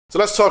So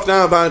let's talk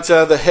now about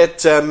the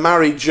hit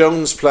Mary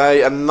Jones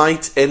play, A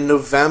Night in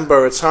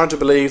November. It's hard to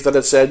believe that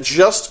it's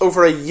just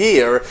over a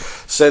year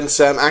since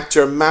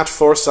actor Matt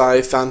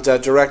Forsyth and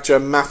director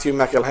Matthew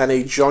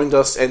McElhenney joined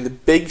us in the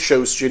Big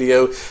Show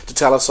studio to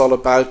tell us all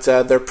about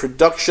their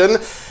production.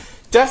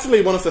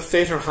 Definitely one of the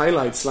theatre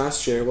highlights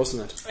last year,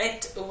 wasn't it?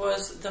 It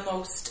was the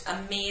most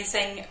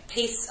amazing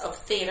piece of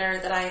theatre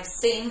that I've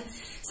seen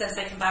since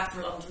I came back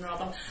from London,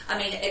 Robin. I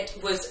mean, it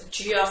was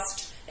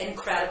just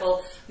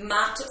incredible.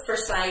 Matt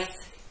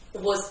Forsyth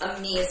was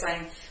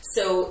amazing.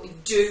 So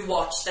do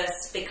watch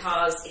this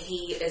because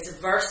he is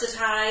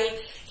versatile,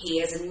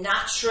 he is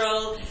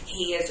natural,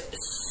 he is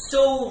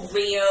so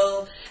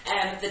real.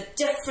 The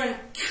different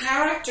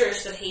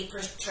characters that he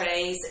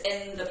portrays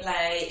in the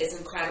play is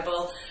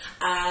incredible.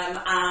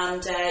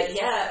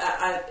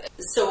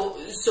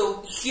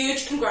 So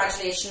huge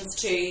congratulations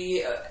to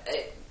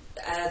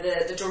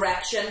the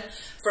direction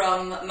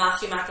from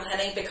Matthew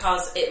McElhenney,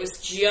 because it was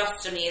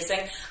just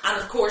amazing, and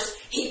of course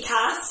he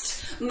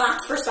cast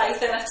Matt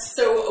Forsyth in it,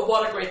 so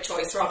what a great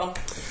choice, Robin.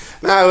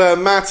 Now,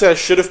 Matt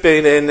should have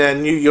been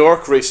in New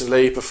York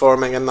recently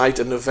performing A Night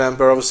in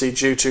November, obviously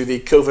due to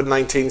the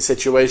COVID-19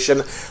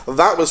 situation.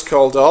 That was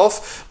called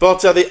off,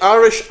 but the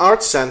Irish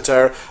Arts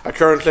Centre are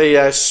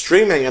currently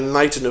streaming A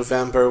Night in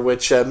November,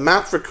 which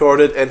Matt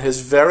recorded in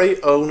his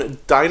very own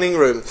dining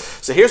room.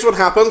 So here's what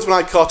happened when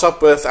I caught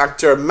up with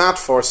actor Matt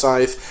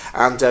Forsyth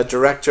and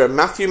director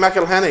Matthew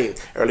McElhenney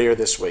earlier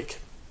this week.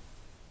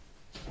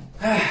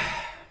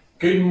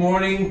 Good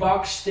morning,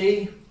 Box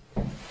D.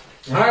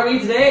 How are we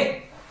today?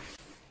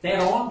 Dead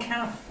on,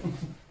 Kenneth.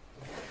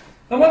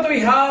 And what do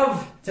we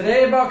have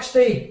today, Box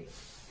D?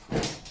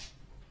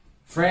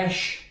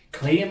 Fresh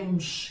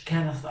claims,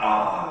 Kenneth.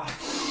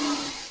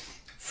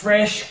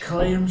 Fresh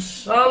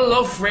claims. I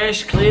love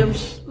fresh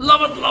claims.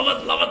 Love it, love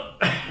it, love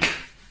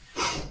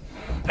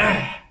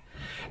it.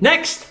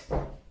 Next.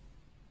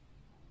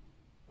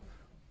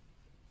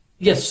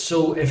 Yes,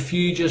 so if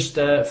you just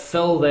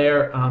fill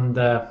there and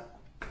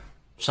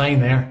sign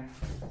there.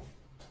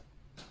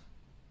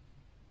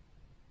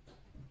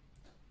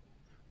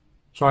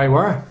 Sorry,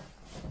 where?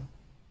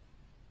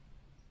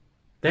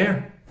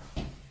 There.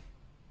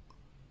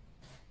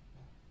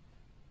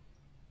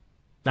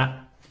 Nah.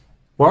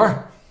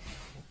 Where?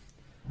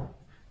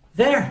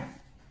 There.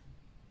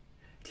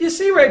 Do you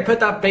see where I put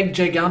that big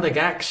gigantic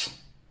X?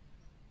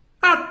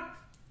 That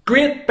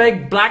great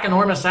big black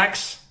enormous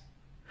X.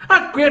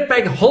 That great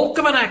big hulk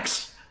of an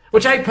X,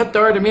 which I put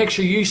there to make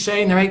sure you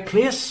say in the right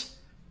place.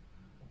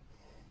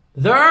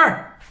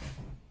 There.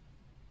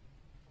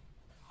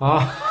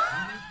 Oh.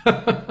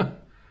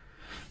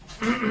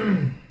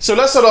 So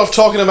let's start off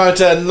talking about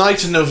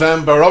Night in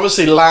November.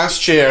 Obviously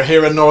last year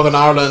here in Northern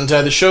Ireland,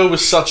 the show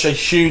was such a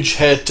huge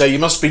hit. You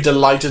must be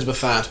delighted with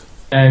that.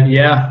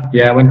 Yeah,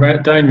 it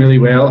went down really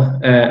well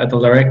at the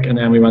Lyric, and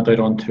then we went out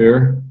on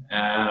tour.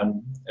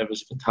 It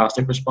was a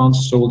fantastic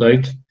response, sold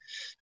out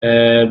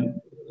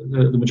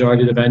the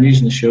majority of the venues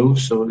in the show,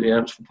 so yeah,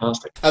 it was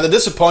fantastic. And the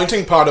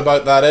disappointing part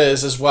about that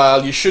is, as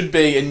well, you should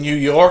be in New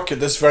York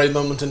at this very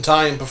moment in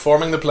time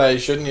performing the play,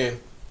 shouldn't you?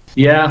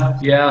 Yeah.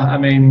 I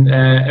mean,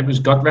 it was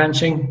gut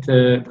wrenching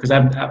because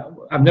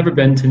I've never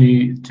been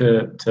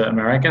to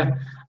America,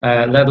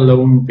 let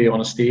alone be on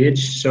a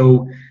stage.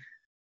 So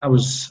I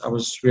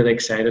was really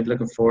excited,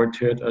 looking forward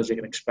to it, as you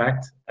can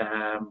expect.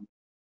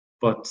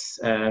 But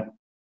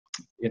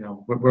you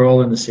know, we're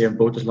all in the same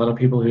boat. There's a lot of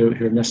people who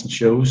are missing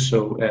shows,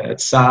 so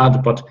it's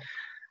sad. But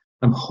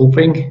I'm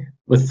hoping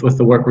with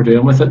the work we're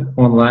doing with it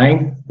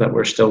online that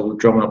we're still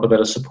drumming up a bit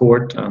of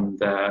support, and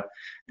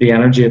the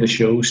energy of the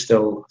show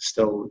still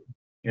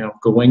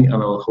going, and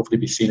it'll hopefully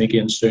be seen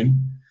again soon.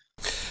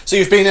 So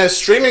you've been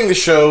streaming the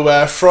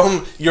show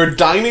from your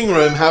dining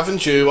room,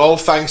 haven't you? All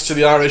thanks to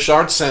the Irish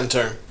Arts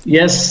Centre.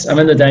 Yes, I'm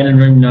in the dining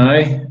room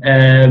now,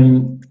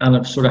 and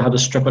I've sort of had to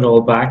strip it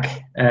all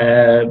back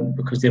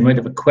because the amount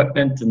of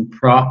equipment and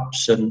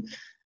props, and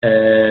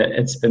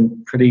it's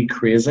been pretty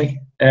crazy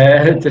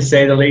to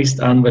say the least.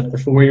 And with the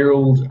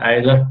 4-year-old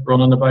Isla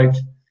running about,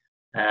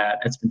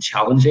 it's been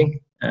challenging.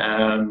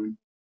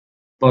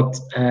 But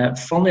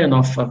funnily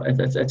enough,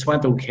 it's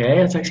went okay.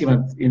 It's actually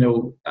went,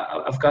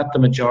 I've got the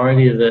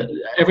majority of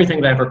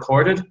everything that I've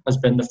recorded has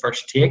been the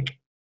first take.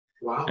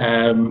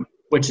 Wow.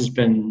 Which has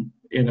been,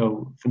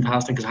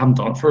 fantastic, because I haven't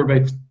done it for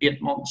about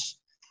 8 months.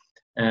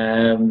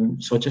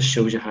 So it just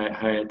shows you how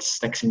it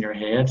sticks in your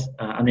head.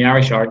 And the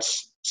Irish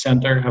Arts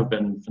Centre have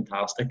been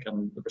fantastic,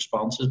 and the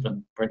response has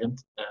been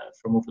brilliant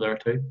from over there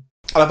too.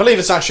 And I believe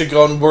it's actually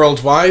gone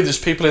worldwide. There's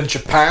people in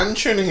Japan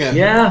tuning in.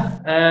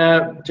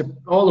 Yeah,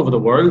 all over the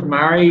world.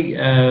 Mary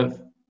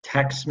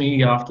texted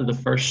me after the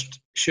first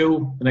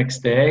show the next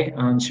day,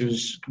 and she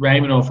was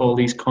rhyming off all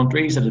these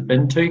countries that had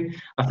been to.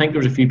 I think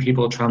there was a few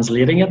people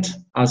translating it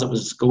as it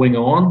was going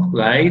on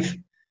live.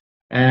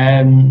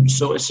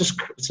 So it's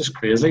just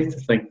crazy to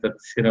think that,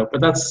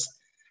 but that's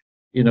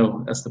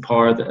that's the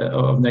power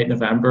of Night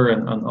November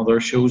and other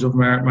shows of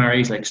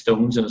Mary's, like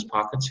Stones in His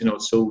Pockets.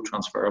 It's so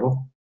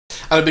transferable.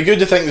 And it'd be good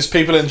to think there's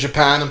people in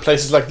Japan and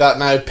places like that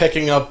now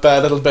picking up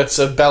little bits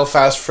of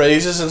Belfast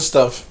phrases and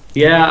stuff.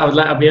 Yeah,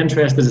 I'd be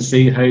interested to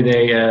see how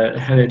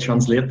they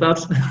translate that.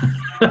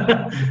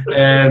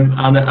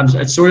 And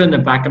it's sort of in the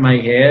back of my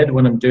head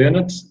when I'm doing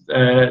it,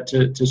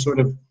 to sort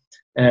of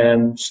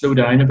slow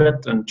down a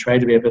bit and try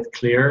to be a bit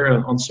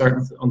clearer on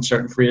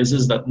certain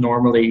phrases that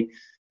normally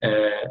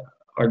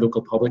our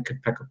local public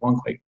could pick up on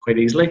quite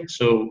easily.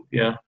 So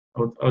yeah,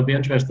 I would be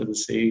interested to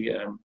see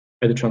how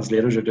the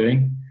translators are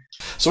doing.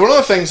 So one of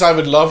the things I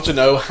would love to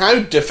know, how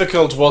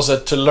difficult was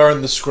it to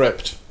learn the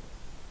script?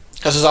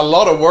 Because there's a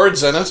lot of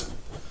words in it.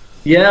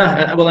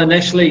 Yeah, well,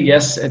 initially,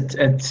 yes,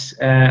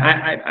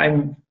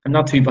 I'm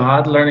not too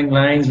bad learning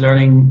lines,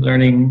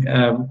 learning.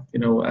 I'm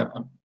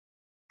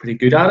pretty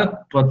good at it.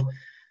 But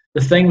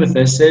the thing with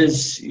this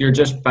is, you're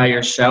just by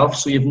yourself,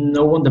 so you have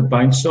no one to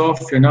bounce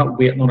off. You're not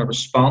waiting on a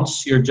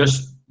response. You're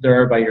just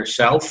there by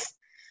yourself.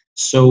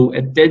 So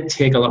it did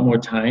take a lot more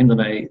time than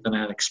I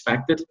had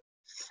expected,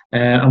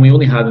 and we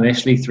only had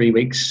initially 3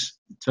 weeks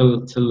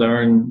to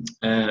learn.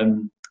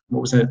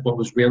 What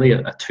was really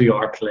a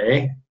 2-hour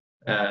play,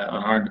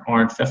 an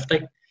hour and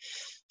 50.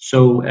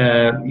 So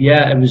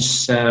yeah, it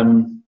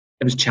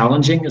was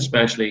challenging,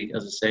 especially,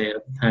 as I say,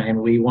 at the time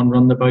we one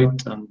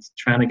roundabout, and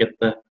trying to get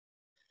the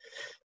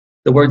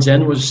words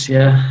in was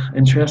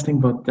interesting,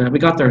 but we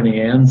got there in the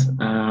end.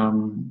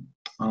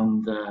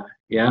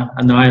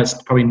 And now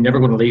it's probably never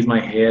going to leave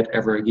my head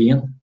ever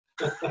again.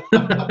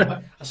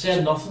 I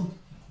said nothing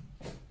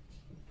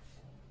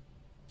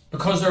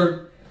because there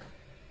are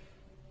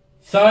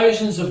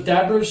thousands of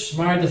Deborahs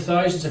married to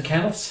thousands of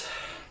Kenneths,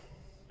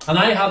 and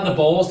I hadn't the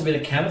balls to be the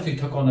Kenneth who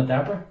took on the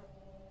Deborah.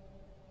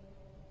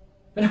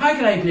 And how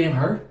could I blame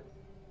her?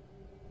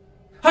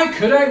 How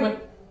could I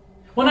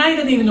when I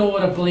didn't even know what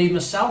to believe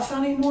myself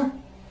anymore?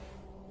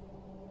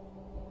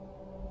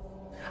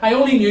 I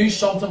only knew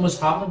something was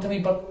happening to me,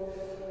 but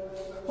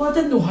I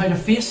didn't know how to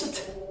face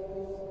it.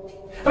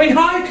 I mean,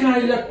 how can I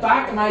look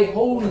back at my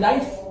whole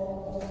life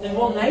in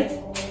one night?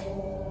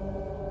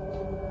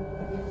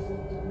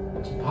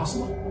 It's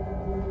impossible.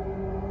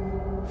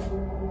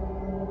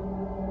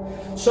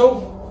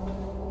 So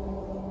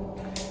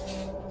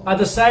I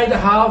decided to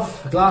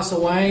have a glass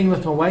of wine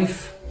with my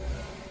wife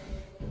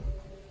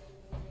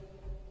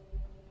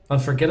and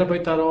forget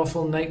about that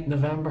awful night in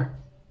November.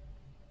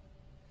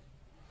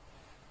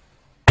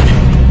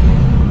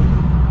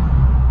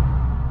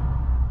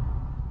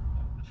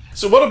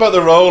 So what about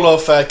the role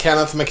of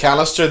Kenneth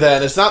McAllister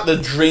then? Is that the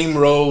dream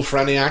role for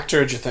any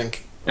actor, do you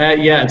think?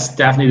 Yeah, it's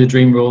definitely the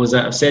dream role. As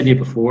I've said to you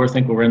before, I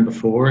think we were in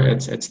before,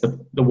 it's the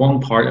one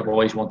part I've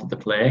always wanted to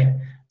play.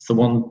 It's the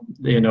one,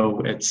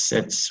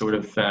 it's sort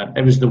of,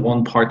 it was the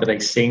one part that I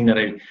seen that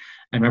I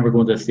remember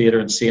going to the theatre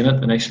and seeing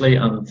it initially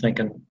and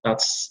thinking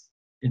that's,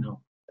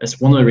 it's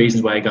one of the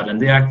reasons why I got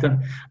into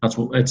acting.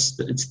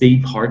 It's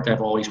the part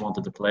I've always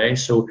wanted to play.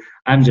 So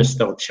I'm just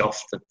still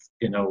chuffed that,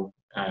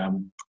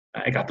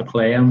 I got to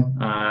play him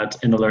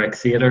in the Lyric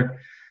Theatre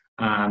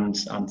and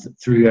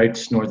throughout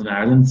Northern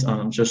Ireland,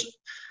 and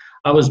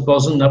I was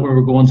buzzing that we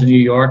were going to New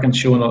York and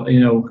showing up.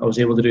 I was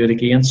able to do it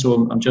again,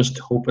 so I'm just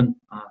hoping,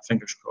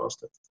 fingers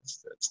crossed, that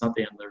it's not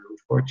the end of the road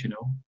for it.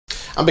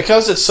 And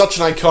because it's such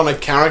an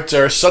iconic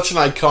character, such an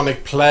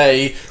iconic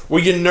play, were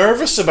you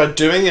nervous about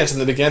doing it in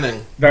the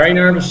beginning? Very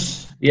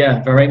nervous.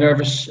 Yeah, very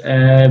nervous.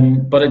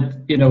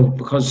 But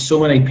because so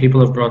many people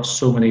have brought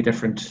so many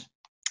different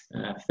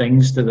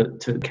things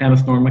to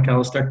Kenneth Norman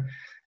McAllister,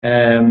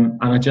 and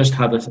I just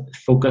had to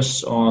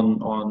focus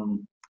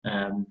on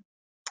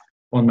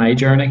my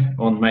journey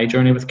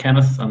with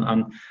Kenneth,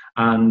 and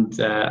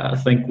I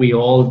think we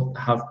all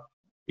have,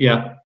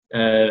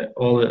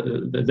 all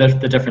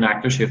the different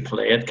actors who have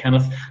played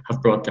Kenneth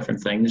have brought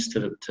different things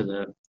to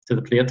the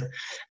plate,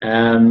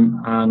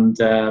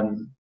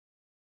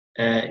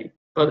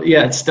 but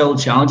yeah, it's still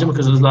challenging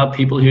because there's a lot of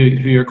people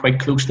who are quite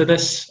close to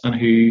this and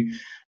who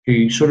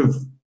sort of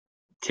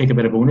take a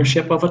bit of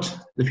ownership of it.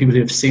 The people who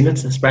have seen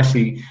it,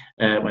 especially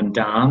when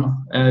Dan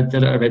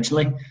did it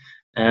originally.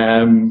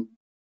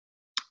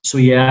 So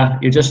yeah,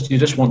 you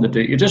just want to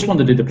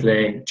do the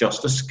play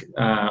justice,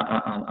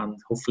 and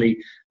hopefully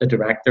the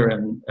director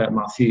and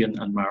Matthew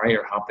and Mary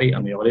are happy,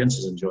 and the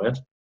audiences enjoy it.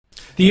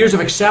 The years of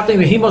accepting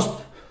that he must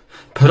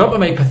put up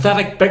with my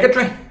pathetic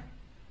bigotry.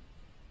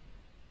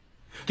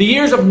 The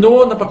years of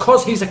knowing that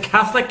because he's a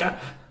Catholic,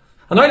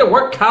 and out of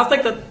work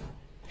Catholic, that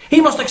he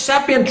must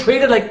accept being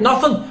treated like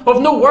nothing,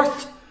 of no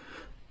worth.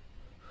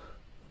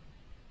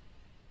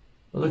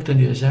 I looked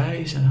into his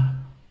eyes and I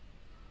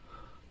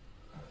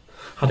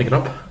had to get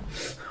up,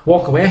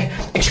 walk away.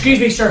 Excuse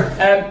me, sir.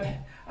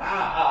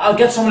 I'll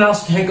get someone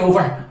else to take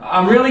over.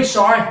 I'm really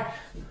sorry. I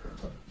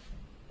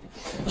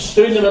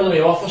stood in the middle of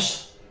the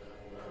office.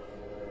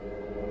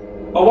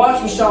 I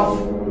watched myself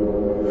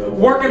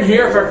working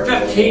here for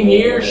 15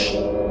 years.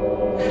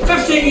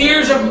 15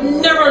 years of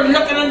never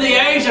looking in the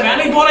eyes of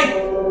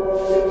anybody.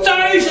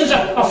 Thousands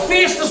of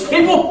faceless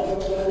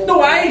people.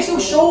 No eyes, no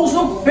souls,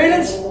 no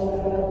feelings.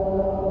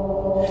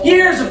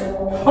 Years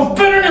of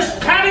bitterness,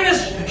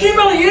 pettiness,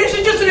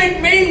 humiliation just to make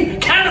me,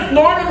 Kenneth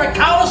Norman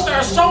McAllister,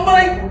 or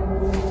somebody.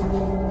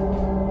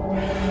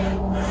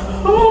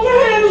 Oh, my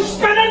head is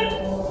spinning.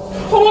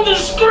 I want to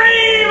scream.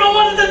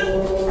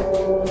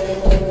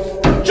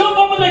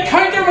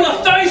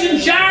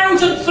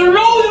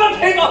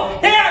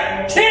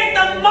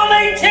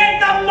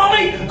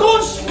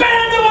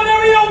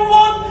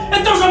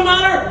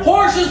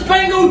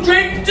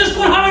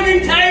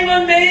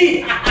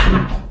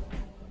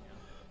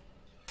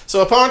 So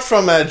apart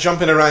from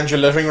jumping around your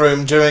living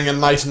room doing A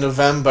Night in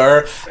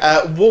November,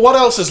 what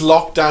else has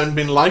lockdown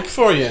been like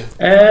for you?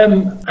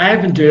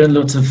 I've been doing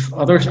loads of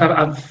others.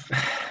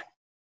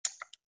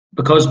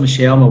 Because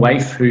Michelle, my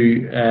wife,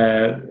 who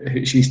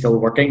she's still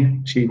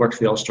working, she works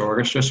for the Ulster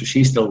Orchestra, so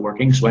she's still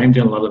working. So I'm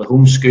doing a lot of the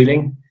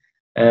homeschooling,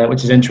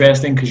 which is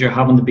interesting because you're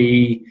having to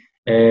be,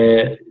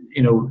 the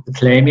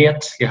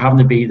playmate, you're having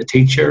to be the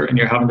teacher, and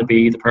you're having to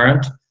be the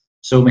parent.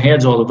 So my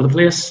head's all over the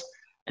place.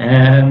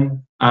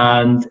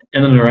 And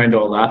in and around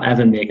all that, I've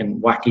been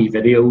making wacky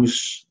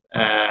videos,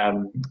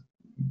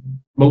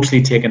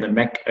 mostly taking the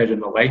mick out of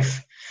my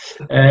wife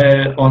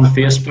on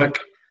Facebook.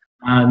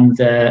 And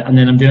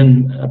then I'm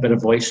doing a bit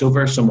of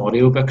voiceover, some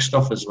audiobook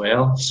stuff as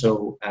well.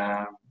 So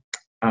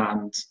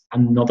and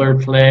another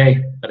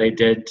play that I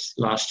did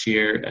last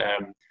year,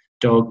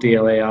 Dog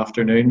DLA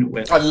Afternoon.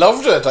 I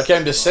loved it. I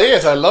came to see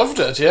it. I loved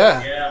it.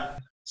 Yeah. Yeah.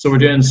 So we're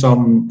doing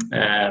some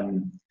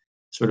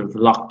sort of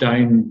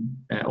lockdown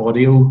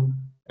audio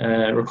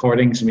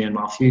recordings, me and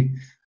Matthew,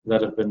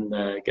 that have been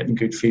getting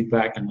good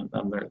feedback, and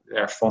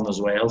they're fun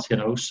as well,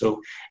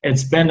 So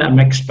it's been a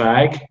mixed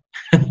bag.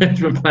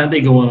 There's been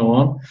plenty going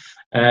on,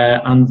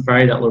 and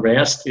very little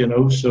rest,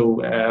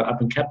 So I've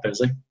been kept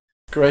busy.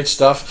 Great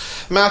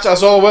stuff. Matt,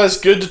 as always,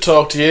 good to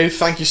talk to you.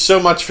 Thank you so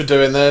much for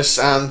doing this,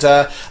 and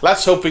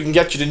let's hope we can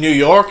get you to New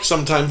York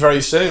sometime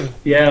very soon.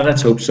 Yeah,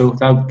 let's hope so.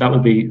 That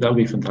would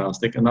be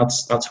fantastic, and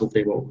that's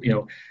hopefully what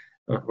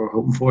we're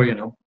hoping for.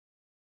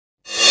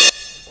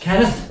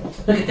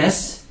 Kenneth, look at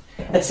this.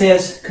 It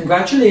says,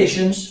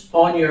 congratulations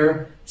on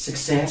your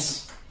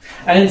success.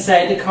 And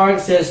inside the card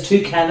it says,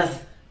 to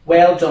Kenneth,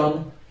 well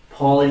done,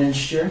 Pauline and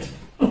Stuart.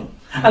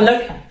 And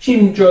look, she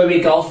even drew a wee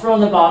golfer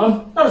on the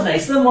bottom. That was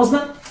nice of them,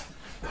 wasn't it?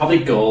 Probably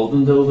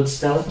golden though, but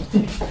still.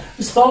 It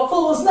was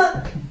thoughtful, wasn't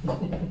it?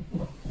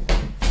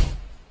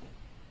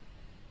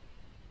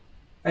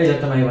 I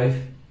looked at my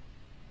wife.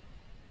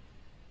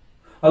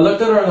 I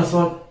looked at her and I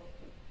thought,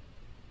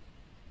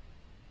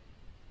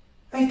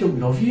 I don't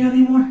love you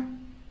anymore.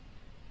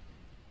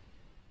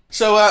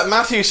 So,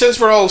 Matthew, since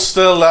we're all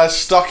still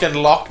stuck in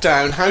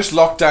lockdown, how's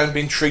lockdown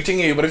been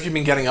treating you? What have you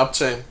been getting up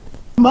to?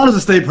 I managed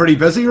to stay pretty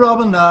busy,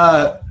 Robin.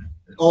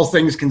 All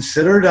things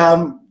considered,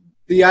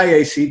 the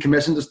IAC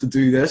commissioned us to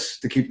do this,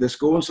 to keep this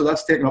going, so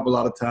that's taken up a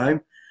lot of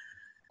time.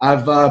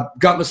 I've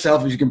got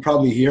myself, as you can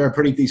probably hear, a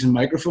pretty decent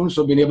microphone,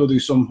 so I've been able to do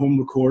some home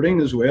recording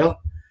as well.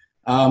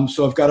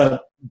 So I've got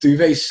a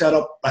duvet set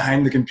up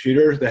behind the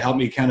computer to help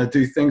me kind of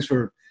do things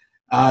for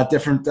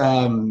different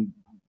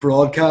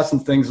broadcasts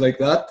and things like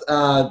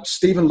that.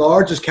 Stephen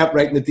Lord just kept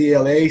writing the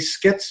DLA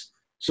skits,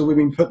 so we've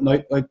been putting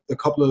out a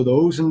couple of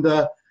those, and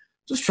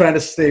just trying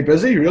to stay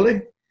busy,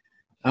 really.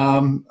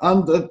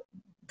 And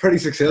pretty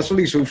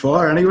successfully so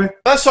far, anyway.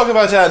 Let's talk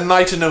about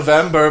Night in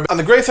November. And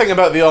the great thing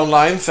about the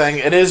online thing,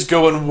 it is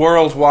going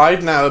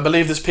worldwide now. I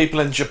believe there's people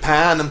in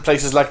Japan and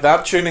places like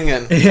that tuning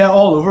in. Yeah,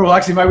 all over. Well,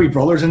 actually, my wee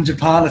brother's in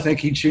Japan. I think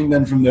he tuned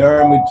in from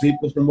there. And we've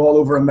people from all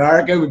over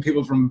America. We've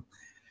people from,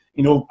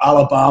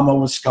 Alabama,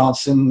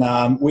 Wisconsin.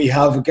 We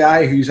have a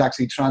guy who's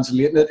actually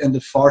translating it into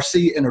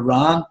Farsi in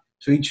Iran.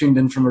 So he tuned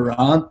in from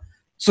Iran.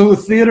 So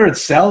the theatre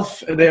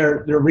itself,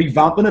 they're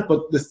revamping it.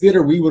 But the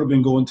theatre we would have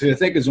been going to, I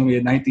think, is only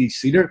a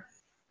 90-seater.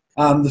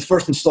 The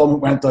first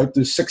instalment went out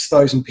to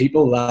 6,000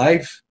 people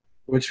live,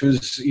 which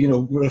was,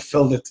 would have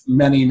filled it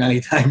many, many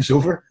times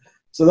over.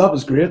 So that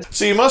was great.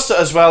 So you must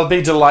as well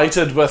be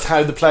delighted with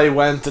how the play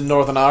went in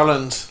Northern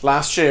Ireland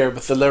last year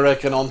with the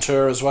lyric and on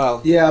tour as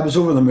well. Yeah, I was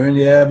over the moon.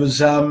 Yeah, it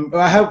was.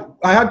 I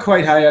had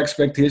quite high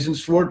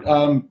expectations for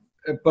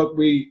it, but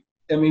we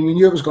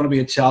knew it was going to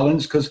be a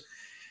challenge because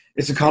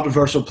it's a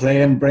controversial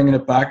play, and bringing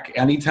it back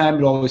anytime,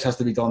 it always has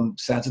to be done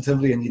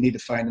sensitively, and you need to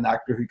find an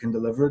actor who can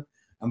deliver it.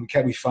 And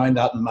we find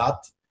that in Matt.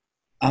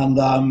 And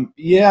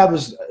it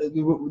was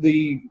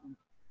the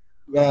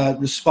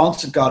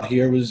response it got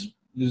here was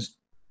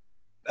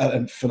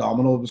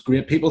phenomenal. It was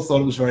great. People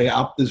thought it was very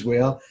apt as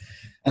well,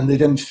 and they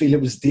didn't feel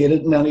it was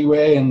dated in any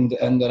way, and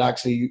that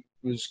actually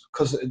was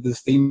because the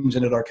themes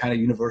in it are kind of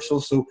universal.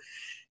 So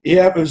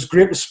yeah, it was a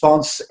great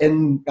response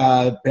in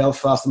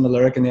Belfast and the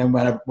lyric, and then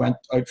when it went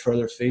out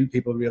further afield,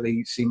 people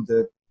really seemed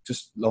to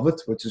just love it,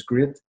 which is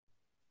great.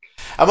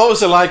 And what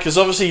was it like? Because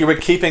obviously you were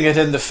keeping it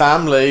in the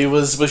family.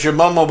 Was your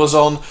mum always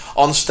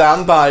on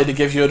standby to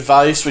give you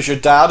advice? Was your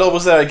dad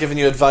always there giving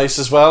you advice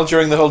as well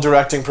during the whole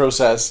directing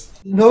process?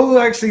 No,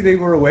 actually, they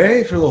were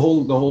away for the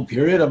whole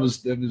period. I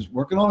was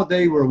working on it.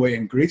 They were away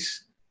in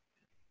Greece,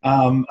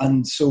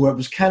 and so it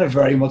was kind of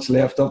very much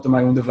left up to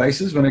my own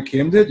devices when it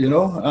came to it,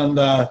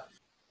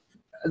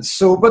 And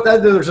so, but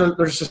there's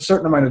a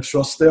certain amount of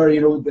trust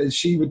there.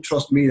 She would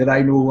trust me that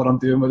I know what I'm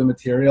doing with the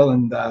material,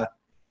 and.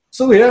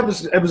 So yeah,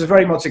 it was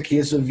very much a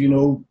case of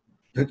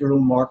put your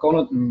own mark on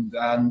it,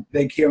 and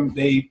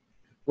they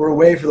were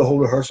away for the whole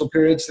rehearsal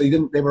periods. They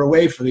were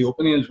away for the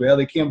opening as well.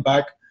 They came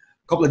back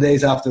a couple of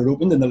days after it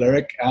opened in the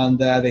lyric, and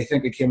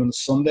they came on the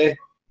Sunday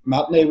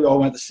matinee. We all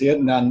went to see it,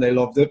 and then they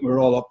loved it. We were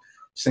all up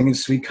singing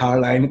Sweet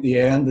Caroline at the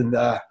end, and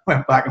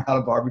went back and had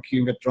a barbecue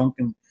and got drunk,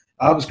 and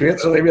that was great.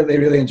 So they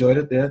really enjoyed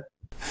it. Yeah.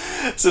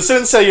 So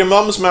since your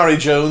mum's Mary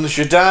Jones,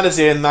 your dad is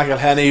Ian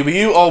McElhenney, were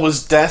you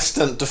always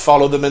destined to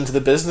follow them into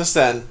the business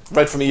then,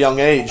 right from a young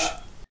age?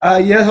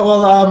 Yeah,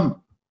 well,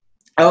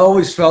 I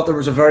always felt there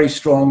was a very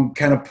strong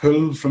kind of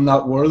pull from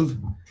that world.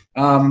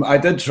 I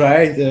did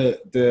try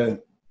to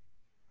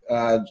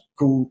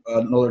go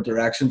another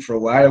direction for a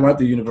while. I went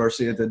to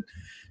university, I did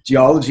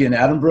geology in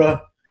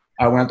Edinburgh.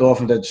 I went off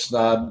and did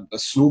a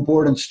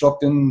snowboard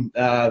instructing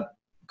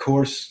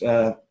course.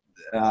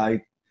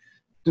 I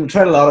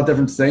tried a lot of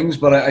different things,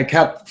 but I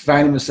kept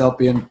finding myself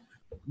being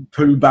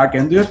pulled back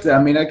into it.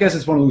 I mean, I guess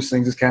it's one of those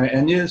things that's kind of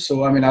in you.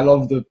 So I mean, I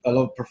love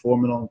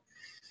performing on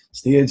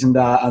stage,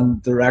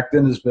 and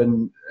directing has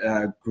been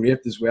great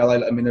as well.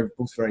 I mean, they're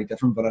both very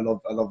different, but I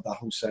love that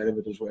whole side of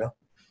it as well.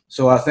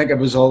 So I think it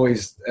was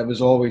always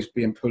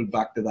being pulled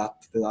back to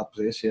that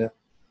place. Yeah.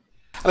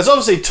 And it's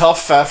obviously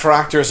tough for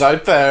actors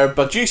out there,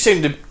 but you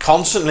seem to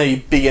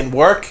constantly be in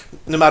work,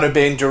 no matter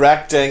being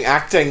directing,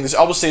 acting. There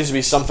always seems to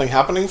be something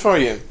happening for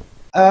you.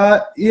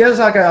 Yes,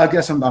 I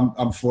guess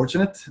I'm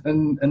fortunate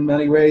in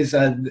many ways.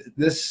 I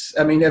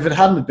mean, if it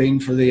hadn't been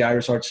for the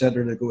Irish Arts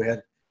Centre to go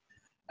ahead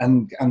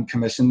and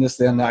commission this,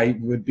 then I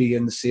would be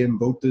in the same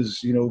boat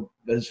as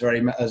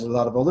as a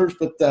lot of others.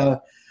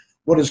 But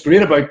what is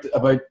great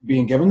about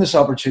being given this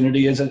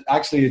opportunity is that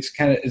actually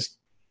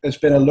it's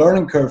been a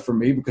learning curve for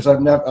me, because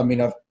I've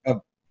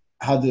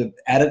had to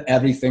edit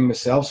everything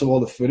myself, so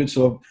all the footage.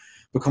 So I've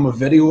become a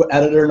video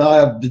editor now.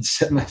 I've been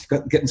sitting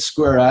getting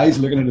square eyes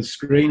looking at the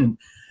screen.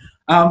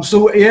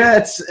 So yeah,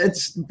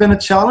 it's been a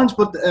challenge,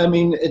 but I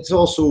mean, it's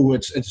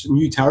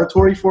new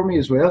territory for me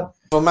as well.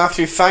 Well,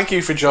 Matthew, thank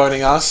you for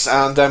joining us,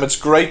 and it's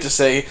great to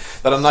see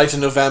that A Night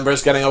in November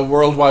is getting a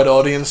worldwide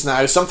audience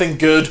now. Something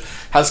good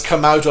has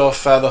come out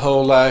of the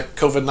whole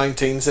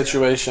COVID-19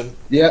 situation.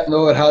 Yeah,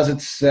 no, it has.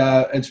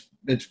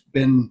 It's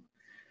been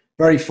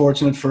very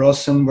fortunate for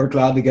us, and we're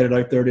glad to get it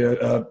out there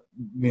to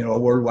a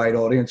worldwide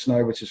audience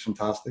now, which is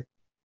fantastic.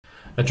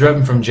 I've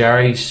driven from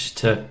Jerry's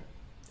to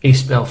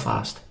East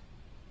Belfast,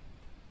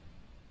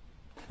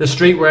 the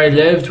street where I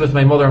lived with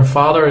my mother and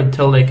father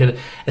until they could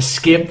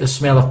escape the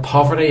smell of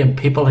poverty and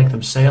people like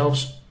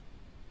themselves,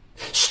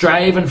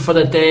 striving for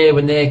the day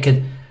when they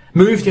could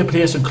move to a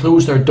place and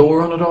close their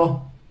door on it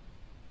all,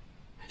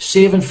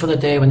 saving for the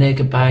day when they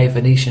could buy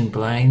Venetian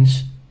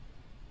blinds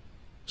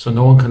so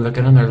no one could look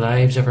in their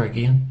lives ever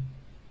again.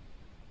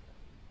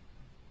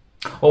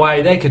 Oh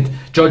aye, they could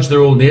judge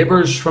their old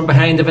neighbours from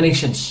behind the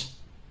Venetians.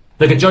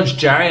 They could judge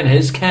Jerry and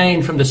his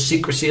kind from the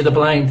secrecy of the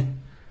blind.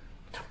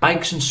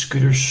 Bikes and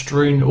scooters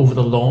strewn over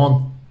the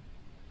lawn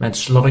meant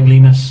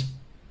slovenliness.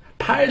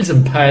 Piles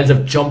and piles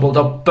of jumbled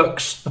up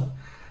books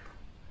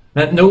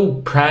meant no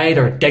pride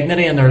or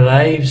dignity in their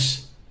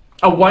lives.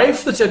 A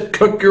wife that said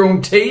cook your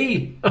own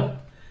tea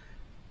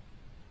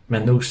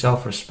meant no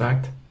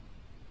self-respect.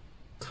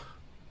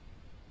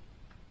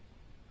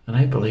 And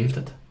I believed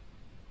it.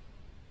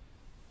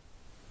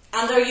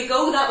 And there you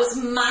go, that was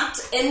Matt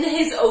in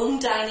his own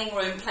dining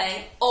room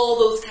playing all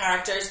those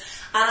characters,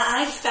 and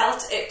I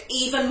felt it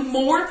even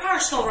more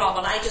personal,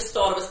 Robin. I just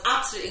thought it was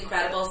absolutely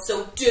incredible,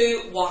 so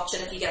do watch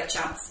it if you get a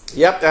chance.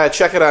 Yep,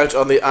 check it out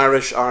on the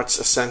Irish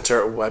Arts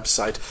Centre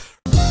website.